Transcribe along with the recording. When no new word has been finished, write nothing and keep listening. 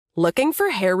Looking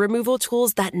for hair removal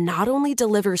tools that not only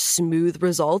deliver smooth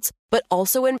results, but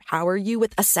also empower you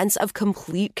with a sense of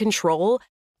complete control?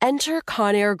 Enter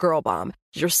Conair Girl Bomb,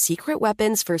 your secret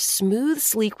weapons for smooth,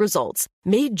 sleek results,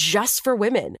 made just for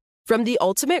women. From the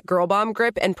ultimate Girl Bomb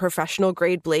grip and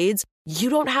professional-grade blades, you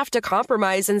don't have to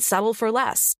compromise and settle for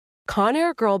less.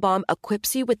 Conair Girl Bomb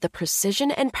equips you with the precision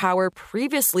and power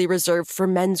previously reserved for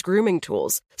men's grooming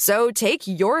tools. So take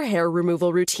your hair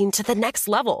removal routine to the next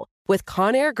level with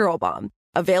Conair Girl Bomb.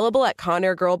 Available at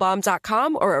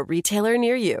ConairGirlBomb.com or a retailer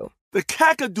near you. The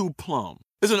Kakadu plum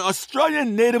is an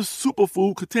Australian native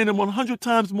superfood containing 100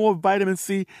 times more vitamin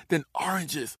C than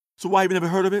oranges. So why have you never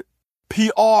heard of it?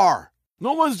 PR.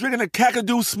 No one's drinking a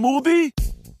Kakadu smoothie?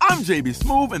 I'm JB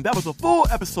Smoove, and that was a full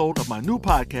episode of my new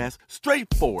podcast,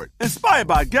 Straightforward, inspired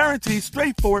by guaranteed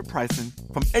straightforward pricing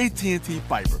from AT&T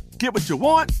Fiber. Get what you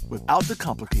want without the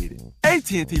complicated.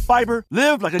 AT&T Fiber,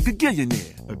 live like a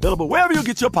gigillionaire. Available wherever you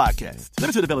get your podcasts.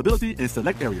 Limited availability in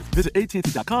select areas. Visit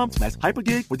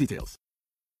AT&T.com/hypergig for details.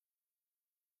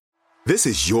 This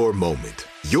is your moment,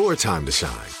 your time to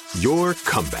shine, your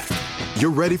comeback.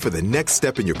 You're ready for the next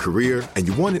step in your career, and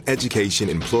you want an education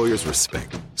employers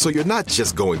respect. So you're not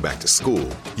just going back to school,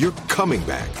 you're coming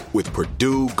back with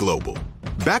Purdue Global.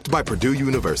 Backed by Purdue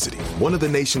University, one of the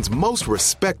nation's most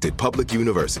respected public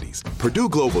universities, Purdue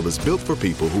Global is built for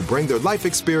people who bring their life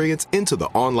experience into the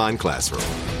online classroom.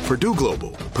 Purdue Global,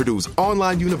 Purdue's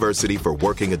online university for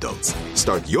working adults.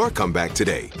 Start your comeback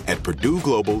today at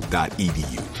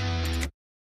purdueglobal.edu.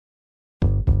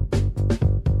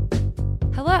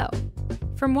 Hello.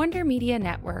 From Wonder Media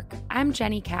Network, I'm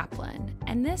Jenny Kaplan,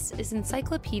 and this is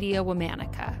Encyclopedia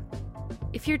Womanica.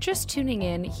 If you're just tuning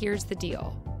in, here's the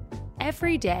deal.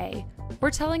 Every day,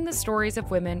 we're telling the stories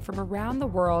of women from around the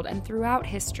world and throughout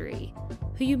history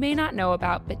who you may not know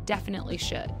about but definitely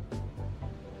should.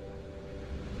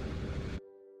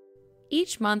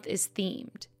 Each month is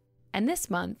themed, and this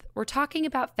month we're talking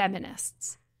about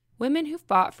feminists, women who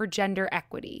fought for gender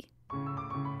equity.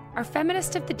 Our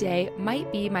feminist of the day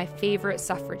might be my favorite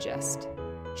suffragist.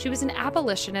 She was an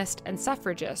abolitionist and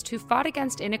suffragist who fought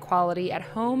against inequality at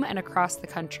home and across the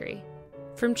country.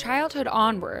 From childhood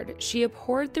onward, she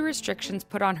abhorred the restrictions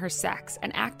put on her sex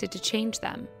and acted to change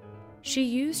them. She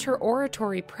used her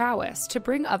oratory prowess to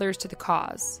bring others to the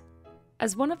cause.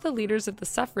 As one of the leaders of the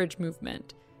suffrage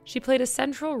movement, she played a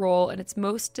central role in its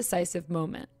most decisive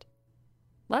moment.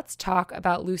 Let's talk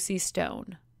about Lucy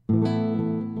Stone.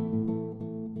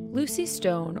 Lucy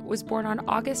Stone was born on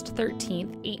August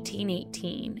 13,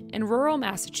 1818, in rural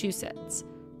Massachusetts,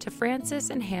 to Francis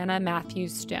and Hannah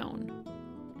Matthews Stone.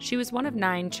 She was one of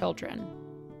 9 children.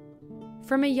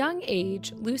 From a young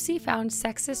age, Lucy found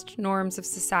sexist norms of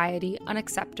society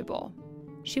unacceptable.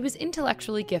 She was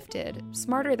intellectually gifted,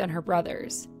 smarter than her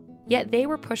brothers, yet they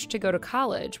were pushed to go to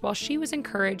college while she was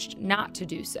encouraged not to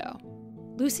do so.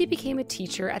 Lucy became a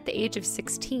teacher at the age of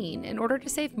 16 in order to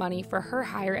save money for her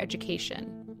higher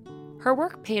education. Her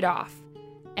work paid off,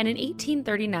 and in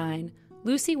 1839,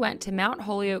 Lucy went to Mount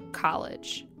Holyoke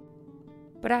College.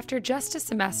 But after just a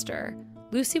semester,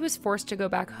 Lucy was forced to go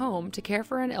back home to care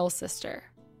for an ill sister.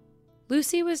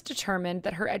 Lucy was determined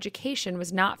that her education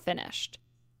was not finished,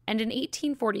 and in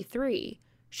 1843,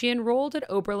 she enrolled at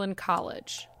Oberlin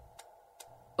College.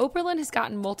 Oberlin has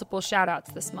gotten multiple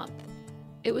shout-outs this month.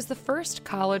 It was the first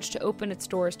college to open its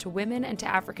doors to women and to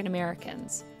African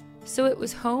Americans, so it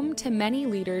was home to many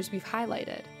leaders we've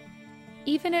highlighted.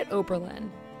 Even at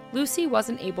Oberlin, Lucy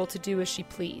wasn't able to do as she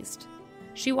pleased.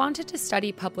 She wanted to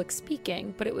study public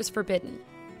speaking, but it was forbidden.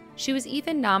 She was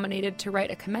even nominated to write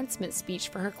a commencement speech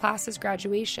for her class's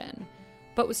graduation,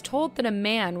 but was told that a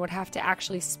man would have to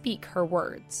actually speak her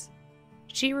words.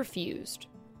 She refused.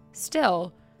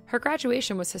 Still, her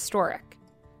graduation was historic.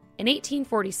 In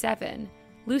 1847,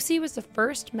 Lucy was the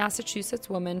first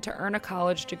Massachusetts woman to earn a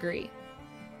college degree.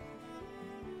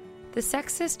 The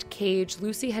sexist cage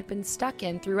Lucy had been stuck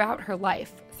in throughout her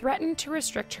life threatened to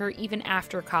restrict her even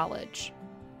after college.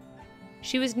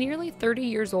 She was nearly 30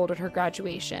 years old at her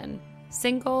graduation,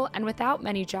 single and without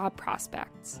many job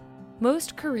prospects.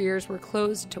 Most careers were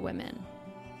closed to women.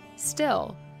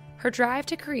 Still, her drive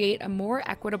to create a more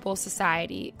equitable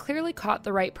society clearly caught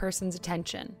the right person's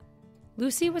attention.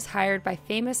 Lucy was hired by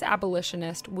famous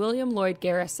abolitionist William Lloyd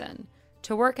Garrison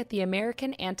to work at the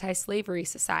American Anti-Slavery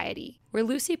Society, where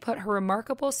Lucy put her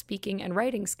remarkable speaking and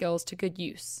writing skills to good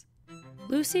use.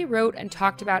 Lucy wrote and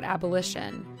talked about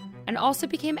abolition, and also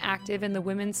became active in the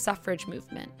women's suffrage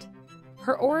movement.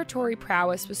 Her oratory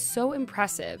prowess was so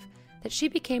impressive that she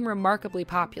became remarkably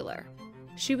popular.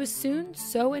 She was soon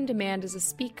so in demand as a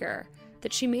speaker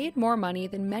that she made more money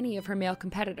than many of her male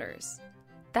competitors.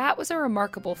 That was a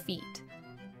remarkable feat.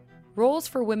 Roles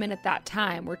for women at that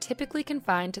time were typically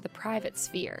confined to the private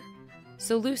sphere,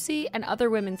 so Lucy and other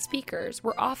women speakers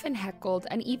were often heckled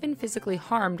and even physically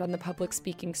harmed on the public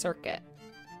speaking circuit.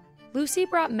 Lucy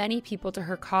brought many people to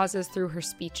her causes through her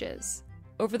speeches.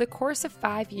 Over the course of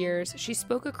 5 years, she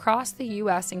spoke across the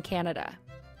U.S. and Canada.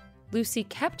 Lucy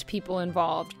kept people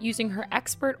involved using her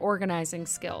expert organizing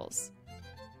skills.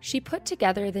 She put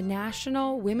together the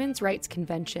National Women's Rights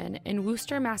Convention in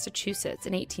Worcester, Massachusetts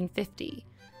in 1850,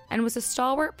 and was a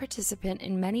stalwart participant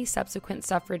in many subsequent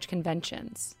suffrage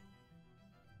conventions.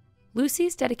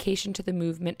 Lucy's dedication to the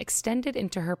movement extended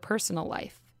into her personal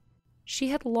life. She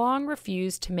had long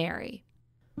refused to marry.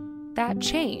 That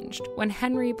changed when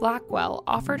Henry Blackwell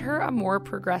offered her a more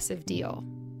progressive deal.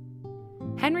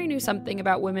 Henry knew something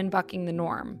about women bucking the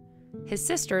norm. His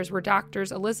sisters were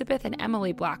doctors Elizabeth and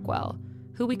Emily Blackwell,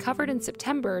 who we covered in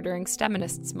September during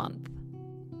STEMinists Month.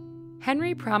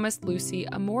 Henry promised Lucy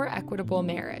a more equitable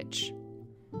marriage.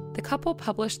 The couple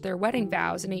published their wedding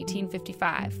vows in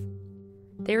 1855.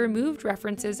 They removed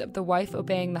references of the wife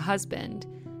obeying the husband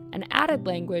and added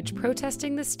language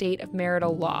protesting the state of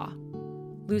marital law.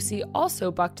 Lucy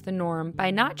also bucked the norm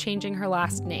by not changing her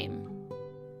last name.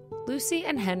 Lucy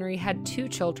and Henry had 2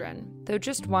 children, though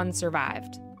just one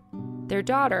survived. Their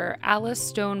daughter, Alice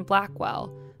Stone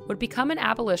Blackwell, would become an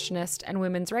abolitionist and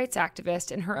women's rights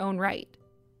activist in her own right.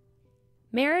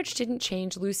 Marriage didn't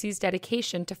change Lucy's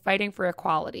dedication to fighting for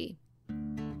equality.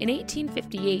 In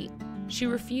 1858, she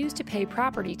refused to pay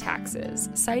property taxes,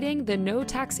 citing the no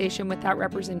taxation without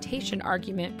representation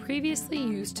argument previously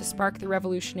used to spark the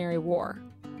Revolutionary War.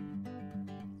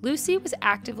 Lucy was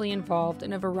actively involved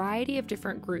in a variety of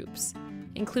different groups,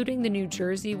 including the New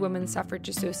Jersey Women's Suffrage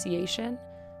Association,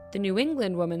 the New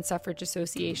England Women's Suffrage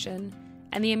Association,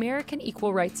 and the American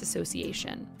Equal Rights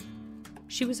Association.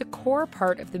 She was a core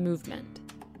part of the movement.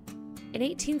 In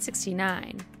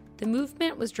 1869, the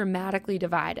movement was dramatically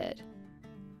divided.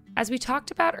 As we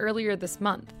talked about earlier this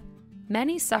month,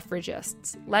 many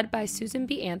suffragists, led by Susan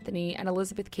B. Anthony and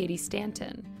Elizabeth Cady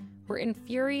Stanton, were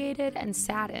infuriated and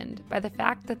saddened by the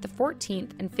fact that the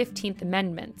 14th and 15th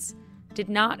Amendments did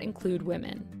not include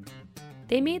women.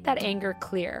 They made that anger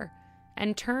clear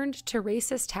and turned to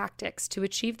racist tactics to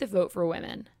achieve the vote for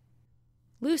women.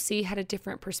 Lucy had a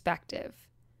different perspective.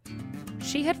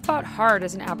 She had fought hard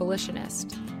as an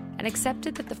abolitionist and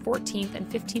accepted that the 14th and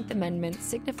 15th Amendments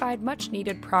signified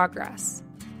much-needed progress.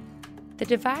 The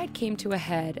divide came to a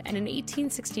head, and in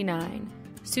 1869,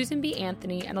 Susan B.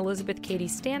 Anthony and Elizabeth Cady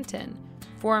Stanton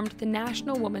formed the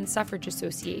National Women's Suffrage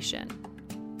Association.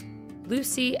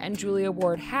 Lucy and Julia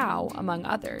Ward Howe, among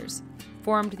others,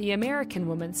 formed the American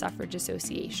Women's Suffrage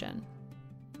Association.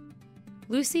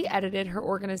 Lucy edited her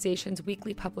organization's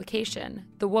weekly publication,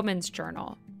 The Woman's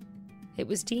Journal. It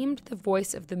was deemed the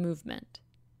voice of the movement.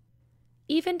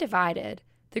 Even divided,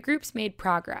 the groups made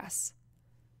progress.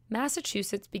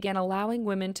 Massachusetts began allowing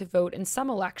women to vote in some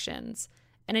elections,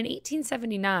 and in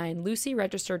 1879, Lucy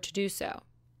registered to do so.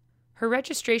 Her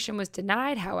registration was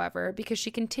denied, however, because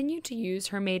she continued to use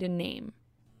her maiden name.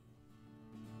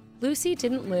 Lucy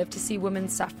didn't live to see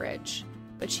women's suffrage,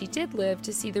 but she did live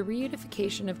to see the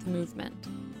reunification of the movement.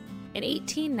 In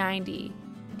 1890,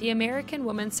 the American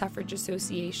Women's Suffrage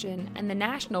Association and the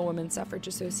National Women's Suffrage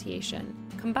Association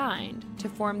combined to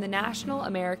form the National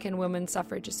American Women's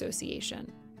Suffrage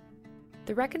Association.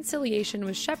 The reconciliation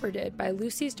was shepherded by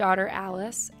Lucy's daughter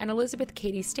Alice and Elizabeth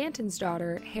Cady Stanton's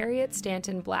daughter Harriet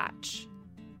Stanton Blatch.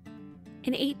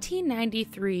 In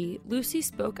 1893, Lucy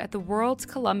spoke at the World's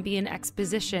Columbian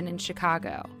Exposition in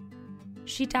Chicago.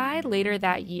 She died later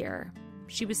that year.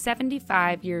 She was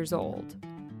 75 years old.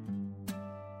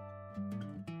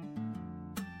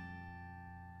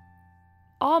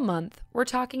 All month, we're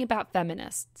talking about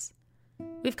feminists.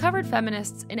 We've covered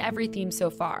feminists in every theme so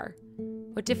far.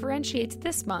 What differentiates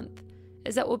this month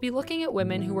is that we'll be looking at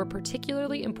women who were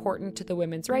particularly important to the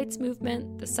women's rights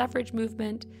movement, the suffrage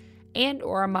movement,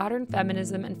 and/or modern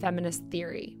feminism and feminist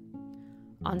theory.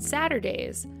 On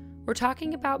Saturdays, we're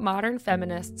talking about modern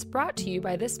feminists brought to you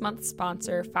by this month's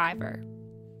sponsor, Fiverr.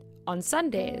 On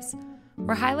Sundays,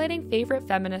 we're highlighting favorite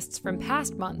feminists from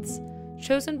past months,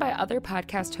 chosen by other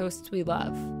podcast hosts we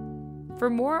love. For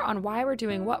more on why we're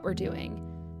doing what we're doing,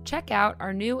 check out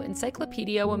our new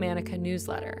Encyclopedia Womanica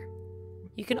newsletter.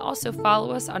 You can also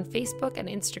follow us on Facebook and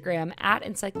Instagram at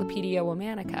Encyclopedia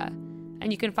Womanica,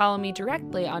 and you can follow me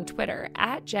directly on Twitter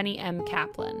at Jenny M.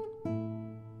 Kaplan.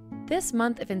 This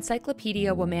month of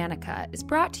Encyclopedia Womanica is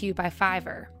brought to you by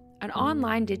Fiverr, an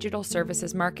online digital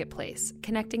services marketplace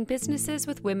connecting businesses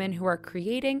with women who are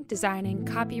creating, designing,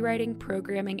 copywriting,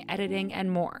 programming, editing,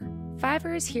 and more.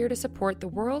 Fiverr is here to support the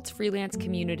world's freelance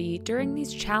community during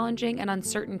these challenging and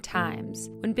uncertain times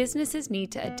when businesses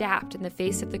need to adapt in the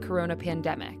face of the corona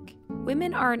pandemic.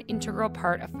 Women are an integral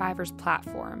part of Fiverr's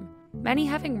platform, many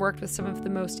having worked with some of the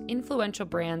most influential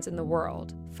brands in the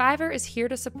world. Fiverr is here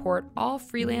to support all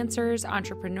freelancers,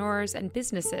 entrepreneurs, and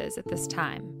businesses at this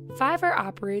time. Fiverr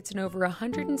operates in over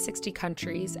 160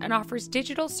 countries and offers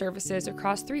digital services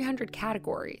across 300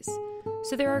 categories.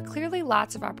 So there are clearly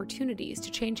lots of opportunities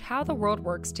to change how the world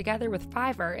works together with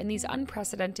Fiverr in these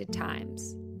unprecedented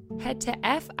times. Head to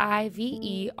fiverr.com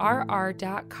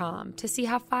to see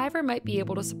how Fiverr might be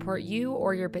able to support you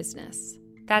or your business.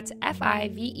 That's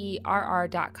fiverr.com.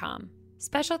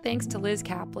 Special thanks to Liz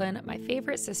Kaplan, my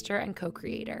favorite sister and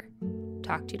co-creator.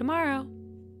 Talk to you tomorrow.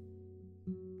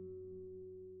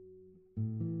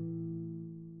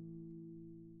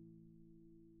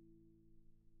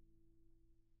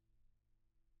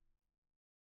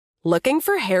 Looking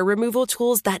for hair removal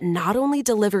tools that not only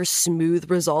deliver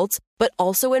smooth results, but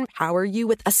also empower you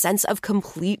with a sense of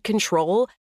complete control?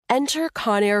 Enter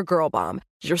Conair Girl Bomb,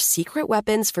 your secret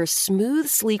weapons for smooth,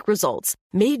 sleek results,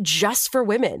 made just for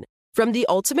women. From the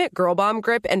ultimate Girl Bomb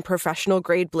grip and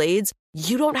professional-grade blades,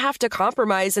 you don't have to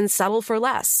compromise and settle for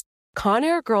less.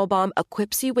 Conair Girl Bomb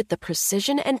equips you with the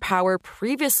precision and power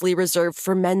previously reserved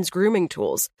for men's grooming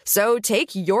tools. So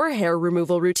take your hair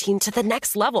removal routine to the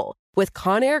next level with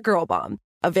Conair Girl Bomb.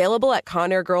 Available at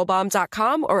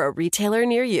ConairGirlBomb.com or a retailer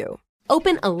near you.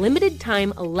 Open a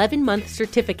limited-time 11-month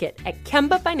certificate at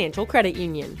Kemba Financial Credit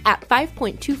Union. At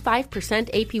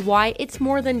 5.25% APY, it's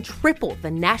more than triple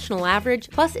the national average,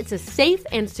 plus it's a safe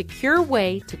and secure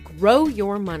way to grow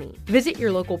your money. Visit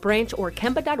your local branch or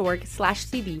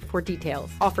kemba.org/cb for details.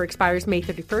 Offer expires May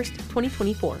 31st,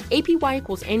 2024. APY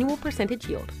equals annual percentage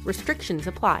yield. Restrictions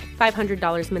apply.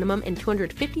 $500 minimum and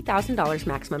 $250,000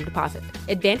 maximum deposit.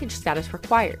 Advantage status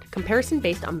required. Comparison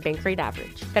based on bank rate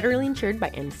average. Federally insured by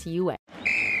NCUA.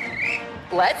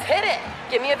 Let's hit it.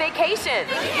 Give me a vacation.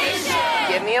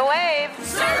 Give me a wave.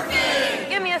 Surfing.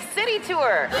 Give me a city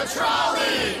tour. The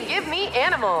trolley. Give me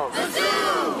animals. The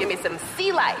zoo. Give me some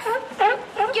sea life.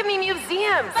 Give me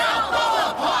museums.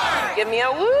 Balboa Park. Give me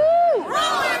a woo.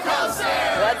 Roller coaster.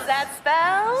 What's that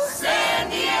spell? San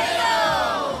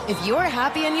Diego. If you're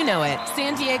happy and you know it,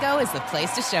 San Diego is the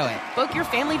place to show it. Book your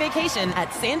family vacation at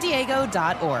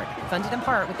sandiego.org. Funded in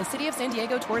part with the City of San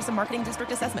Diego Tourism Marketing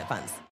District Assessment Funds.